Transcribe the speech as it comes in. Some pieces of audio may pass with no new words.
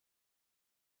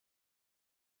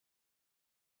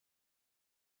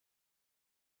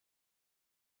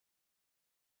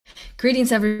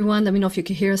Greetings, everyone. Let me know if you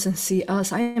can hear us and see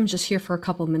us. I am just here for a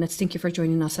couple minutes. Thank you for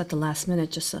joining us at the last minute,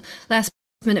 just a last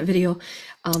minute video.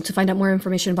 To find out more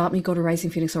information about me, go to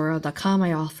risingphoenixaura.com.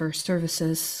 I offer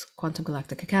services, quantum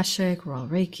galactic akashic, raw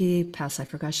reiki, past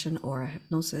life regression, aura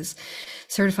hypnosis.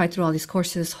 Certified through all these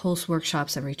courses, host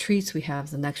workshops and retreats. We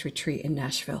have the next retreat in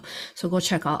Nashville. So go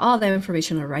check out all that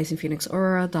information on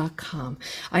risingphoenixaura.com.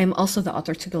 I am also the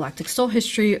author to Galactic Soul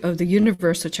History of the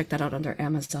Universe, so check that out under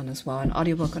Amazon as well, an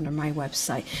audiobook under my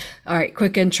website. All right,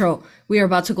 quick intro. We are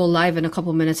about to go live in a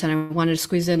couple minutes, and I wanted to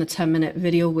squeeze in a 10-minute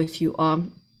video with you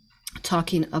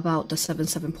talking about the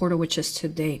 7/7 portal, which is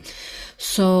today.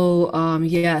 So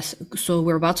yes, so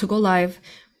we're about to go live.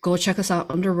 Go check us out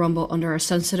under Rumble, under our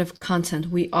sensitive content.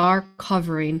 We are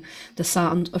covering the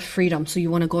sound of freedom, so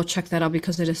you want to go check that out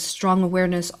because it is strong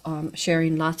awareness,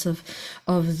 sharing lots of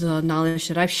the knowledge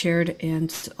that I've shared,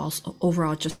 and also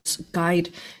overall just guide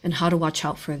and how to watch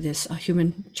out for this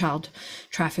human child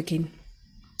trafficking,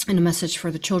 and a message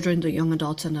for the children, the young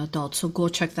adults, and the adults. So go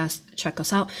check us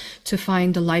out. To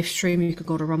find the live stream, you could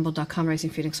go to rumble.com,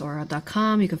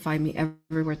 risingphoenixaura.com. You can find me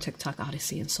everywhere, TikTok,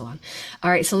 Odyssey, and so on.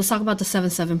 All right, so let's talk about the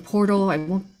 7/7 portal. I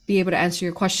won't be able to answer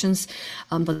your questions,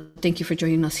 but thank you for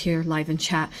joining us here live in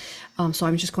chat. So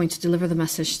I'm just going to deliver the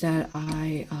message that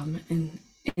I in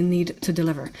need to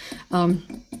deliver.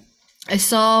 I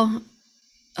saw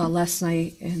last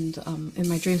night, and in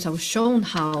my dreams, I was shown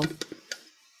how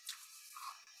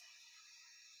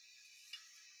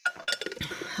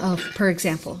per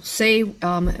example, say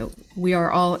we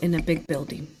are all in a big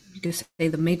building. You could say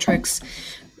the Matrix,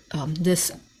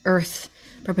 this earth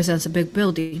represents a big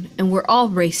building, and we're all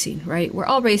racing, right? We're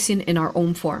all racing in our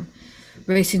own form,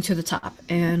 racing to the top,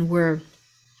 and we're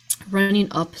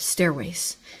running up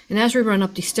stairways. And as we run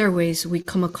up these stairways, we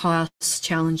come across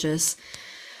challenges,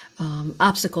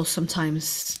 obstacles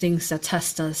sometimes, things that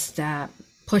test us, that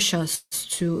push us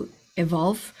to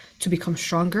evolve, to become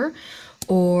stronger,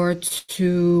 or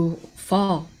to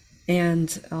fall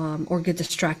and or get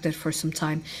distracted for some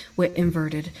time with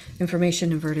inverted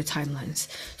information, inverted timelines.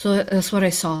 So that's what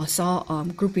I saw. I saw a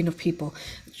grouping of people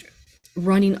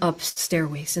running up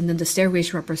stairways, and then the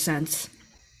stairways represents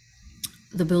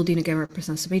the building, again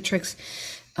represents the Matrix,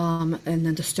 and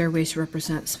then the stairways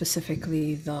represent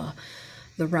specifically the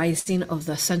rising of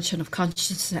the ascension of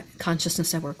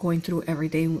consciousness that we're going through every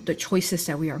day, the choices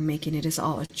that we are making. It is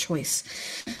all a choice.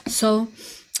 So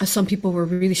some people were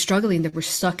really struggling. They were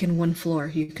stuck in one floor,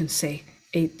 you can say,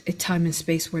 a time and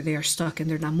space where they are stuck and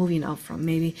they're not moving out from.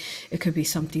 Maybe it could be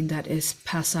something that is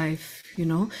past life,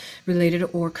 related,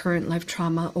 or current life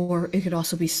trauma, or it could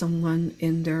also be someone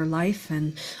in their life,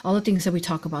 and all the things that we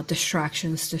talk about,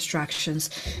 distractions,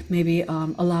 maybe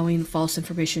allowing false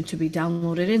information to be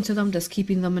downloaded into them, that's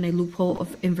keeping them in a loophole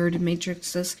of inverted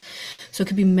matrices. So it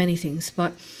could be many things.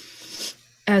 But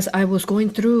as I was going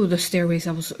through the stairways,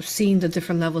 I was seeing the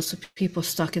different levels of people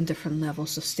stuck in different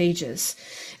levels of stages,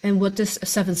 and what this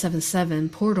 7/7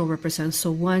 portal represents.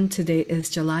 So today is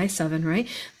July 7, right?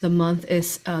 The month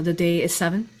is, the day is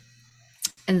 7.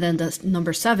 And then the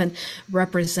number 7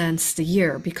 represents the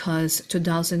year, because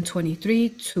 2023,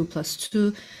 2 plus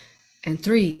 2 and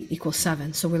 3 equals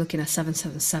 7. So we're looking at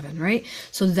 777, right?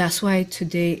 So that's why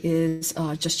today is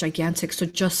just gigantic. So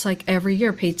just like every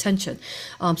year, pay attention.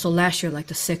 So last year, like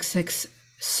the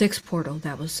 666 portal,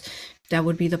 that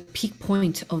would be the peak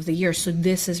point of the year. So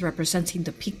this is representing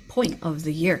the peak point of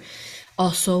the year.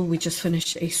 Also, we just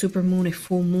finished a super moon, a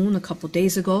full moon, a couple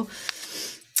days ago.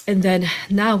 And then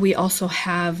now we also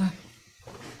have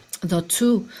the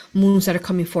 2 moons that are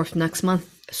coming forth next month.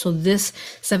 So this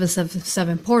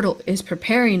 777 portal is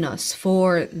preparing us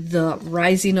for the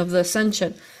rising of the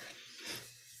ascension.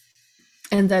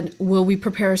 And then will we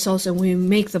prepare ourselves and we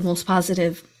make the most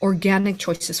positive organic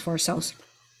choices for ourselves?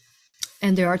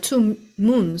 And there are 2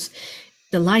 moons.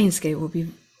 The Lion's Gate will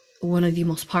be one of the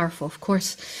most powerful, of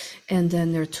course. And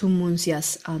then there are 2 moons,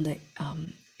 yes, on the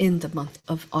in the month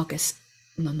of August,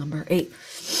 the number 8.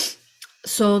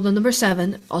 So the number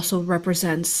 7 also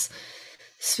represents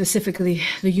specifically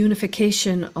the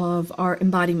unification of our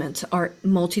embodiment, our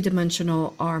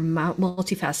multidimensional, our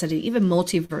multifaceted, even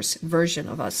multiverse version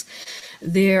of us.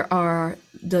 The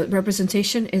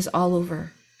representation is all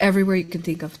over, everywhere you can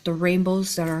think of. The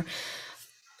rainbows that are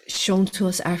shown to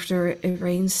us after it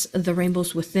rains, the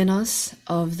rainbows within us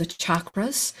of the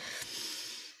chakras,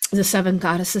 the 7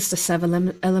 goddesses, the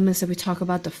 7 elements that we talk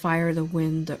about, the fire, the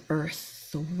wind, the earth,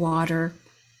 the water,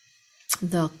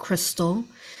 the crystal,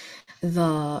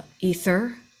 the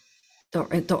ether,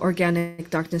 the organic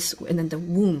darkness, and then the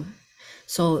womb.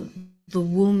 So the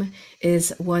womb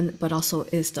is one, but also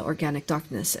is the organic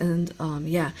darkness. And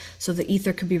yeah, so the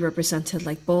ether could be represented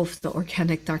like both the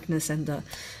organic darkness and the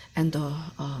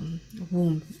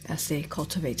womb as they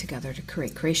cultivate together to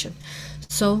create creation.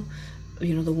 So,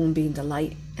 you know, the womb being the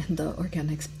light and the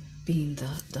organics being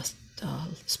the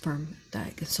sperm,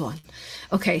 egg, and so on.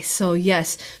 Okay, so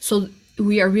yes, so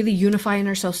we are really unifying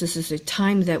ourselves. This is a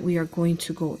time that we are going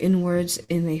to go inwards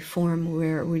in a form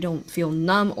where we don't feel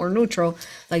numb or neutral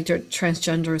like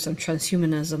transgenderism,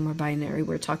 transhumanism, or binary.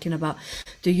 We're talking about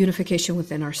the unification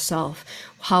within ourselves.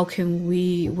 How can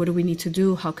we, what do we need to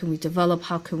do? How can we develop?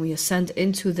 How can we ascend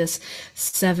into this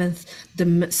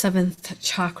the seventh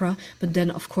chakra? But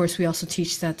then, of course, we also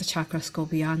teach that the chakras go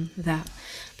beyond that.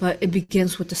 But it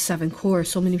begins with the 7 core.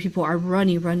 So many people are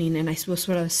running, and I suppose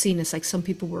what I've seen is like some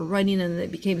people were running and they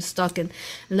became stuck in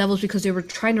levels because they were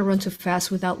trying to run too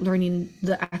fast without learning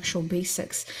the actual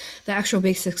basics. The actual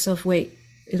basics of, wait,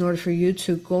 in order for you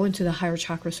to go into the higher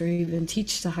chakras or even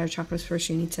teach the higher chakras first,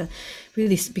 you need to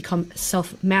really become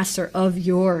self-master of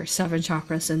your 7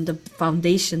 chakras and the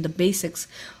foundation, the basics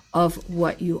of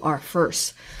what you are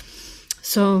first.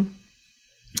 So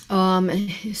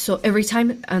every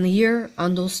time on the year,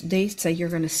 on those dates that you're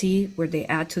going to see where they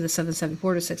add to the 7-7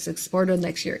 portal, 6-6 portal,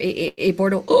 next year 8-8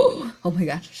 portal, oh my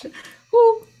gosh.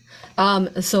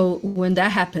 So when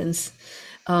that happens,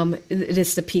 it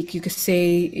is the peak. You could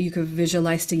say, you could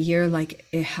visualize the year like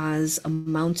it has a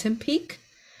mountain peak,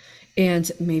 and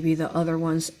maybe the other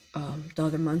ones, the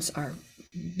other months are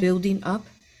building up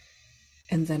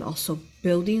and then also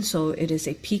building. So it is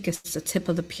a peak. It's the tip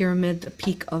of the pyramid, the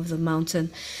peak of the mountain.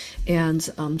 And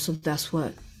so that's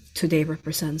what today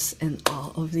represents in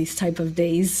all of these type of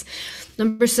days.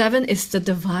 Number 7 is the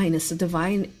divine. It's the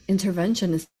divine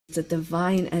intervention. It's the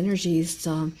divine energies,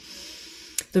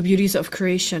 the beauties of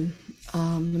creation.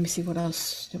 Let me see what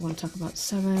else I want to talk about.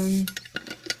 7.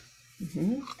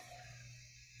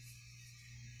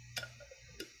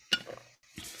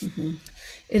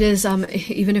 It is,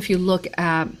 even if you look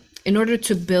at, in order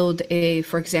to build a,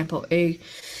 for example, a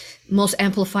most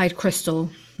amplified crystal,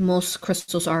 most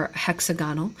crystals are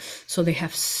hexagonal, so they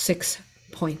have 6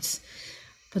 points.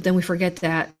 But then we forget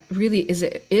that really, is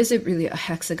it really a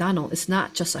hexagonal? It's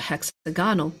not just a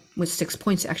hexagonal with 6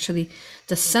 points. Actually,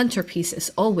 the centerpiece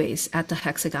is always at the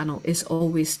hexagonal, is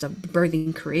always the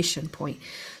birthing creation point.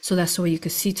 So that's the way you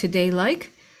could see today,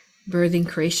 like birthing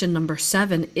creation number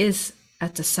 7 is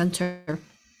at the center.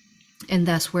 And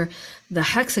that's where the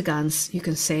hexagons, you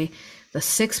can say, the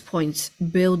 6 points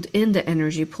build in the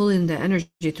energy, pull in the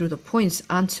energy through the points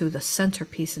onto the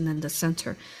centerpiece. And then the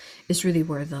center is really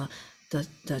where the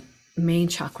main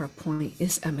chakra point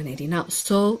is emanating out.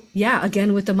 So yeah,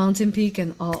 again, with the mountain peak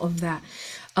and all of that.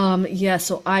 Yeah,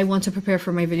 so I want to prepare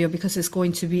for my video because it's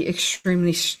going to be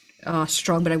extremely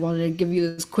strong, but I wanted to give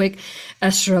you this quick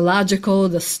astrological,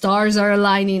 the stars are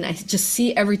aligning. I just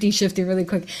see everything shifting really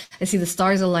quick. I see the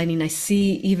stars aligning. I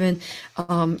see even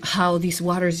how these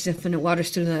waters, infinite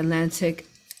waters through the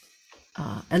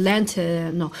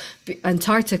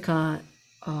Antarctica,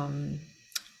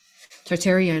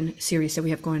 Tartarian series that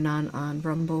we have going on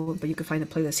Rumble, but you can find the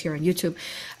playlist here on YouTube.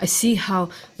 I see how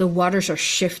the waters are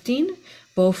shifting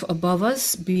both above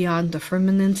us, beyond the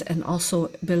firmament, and also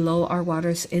below our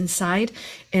waters inside,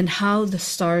 and how the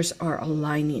stars are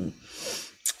aligning.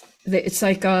 It's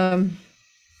like they're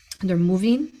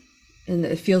moving, and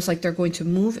it feels like they're going to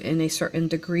move in a certain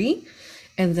degree,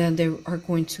 and then they are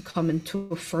going to come into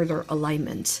a further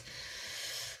alignment.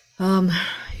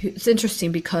 It's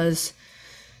interesting because,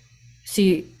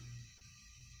 see,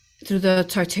 through the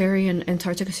Tartarian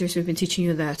Antarctica series, we've been teaching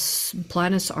you that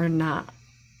planets are not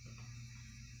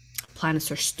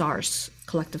planets, are stars,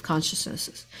 collective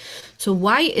consciousnesses. So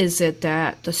why is it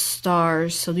that the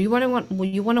stars, so you want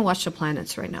to watch the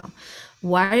planets right now,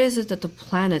 why is it that the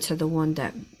planets are the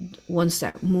ones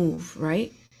that move,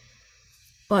 right?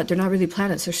 But they're not really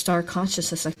planets, they're star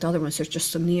consciousness like the other ones. They're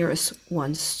just the nearest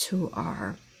ones to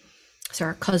our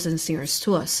cousins nearest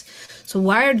to us. So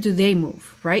why do they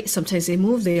move, right? Sometimes they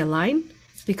move, they align,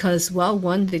 because, well,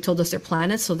 one, they told us they're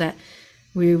planets so that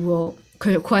we will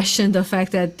question the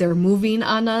fact that they're moving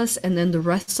on us, and then the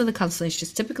rest of the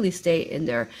constellations typically stay in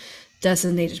their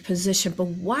designated position. But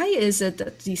why is it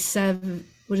that these 7,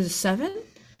 what is it, 7?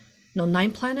 No,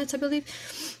 9 planets, I believe.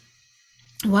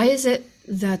 Why is it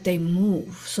that they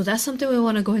move? So that's something we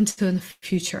want to go into in the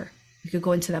future. We could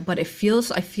go into that, but I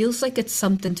feels like it's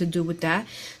something to do with that,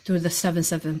 through the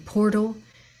 7-7 portal,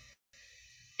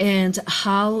 and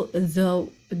how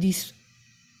these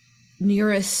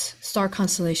nearest star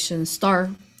constellations,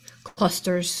 star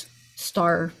clusters,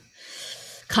 star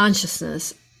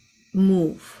consciousness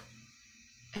move.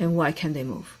 and why can they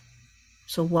move?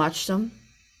 So watch them.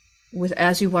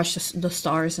 As you watch the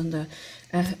stars and the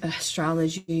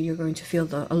astrology, you're going to feel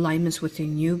the alignments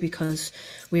within you, because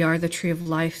we are the tree of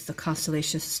life, the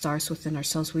constellations, the stars within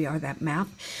ourselves. We are that map.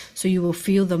 So you will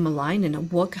feel them align,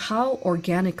 and how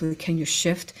organically can you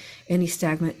shift any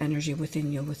stagnant energy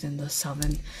within you, within the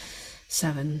seven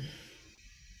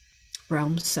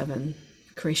realms, 7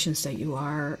 creations that you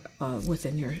are,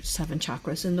 within your 7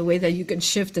 chakras, and the way that you can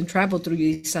shift and travel through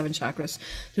these 7 chakras,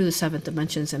 through the 7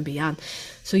 dimensions and beyond.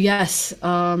 So yes,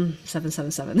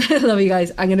 777. I love you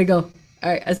guys. I'm gonna go.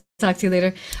 All right, I'll talk to you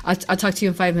later. I'll talk to you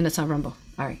in 5 minutes on Rumble.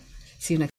 All right, see you next.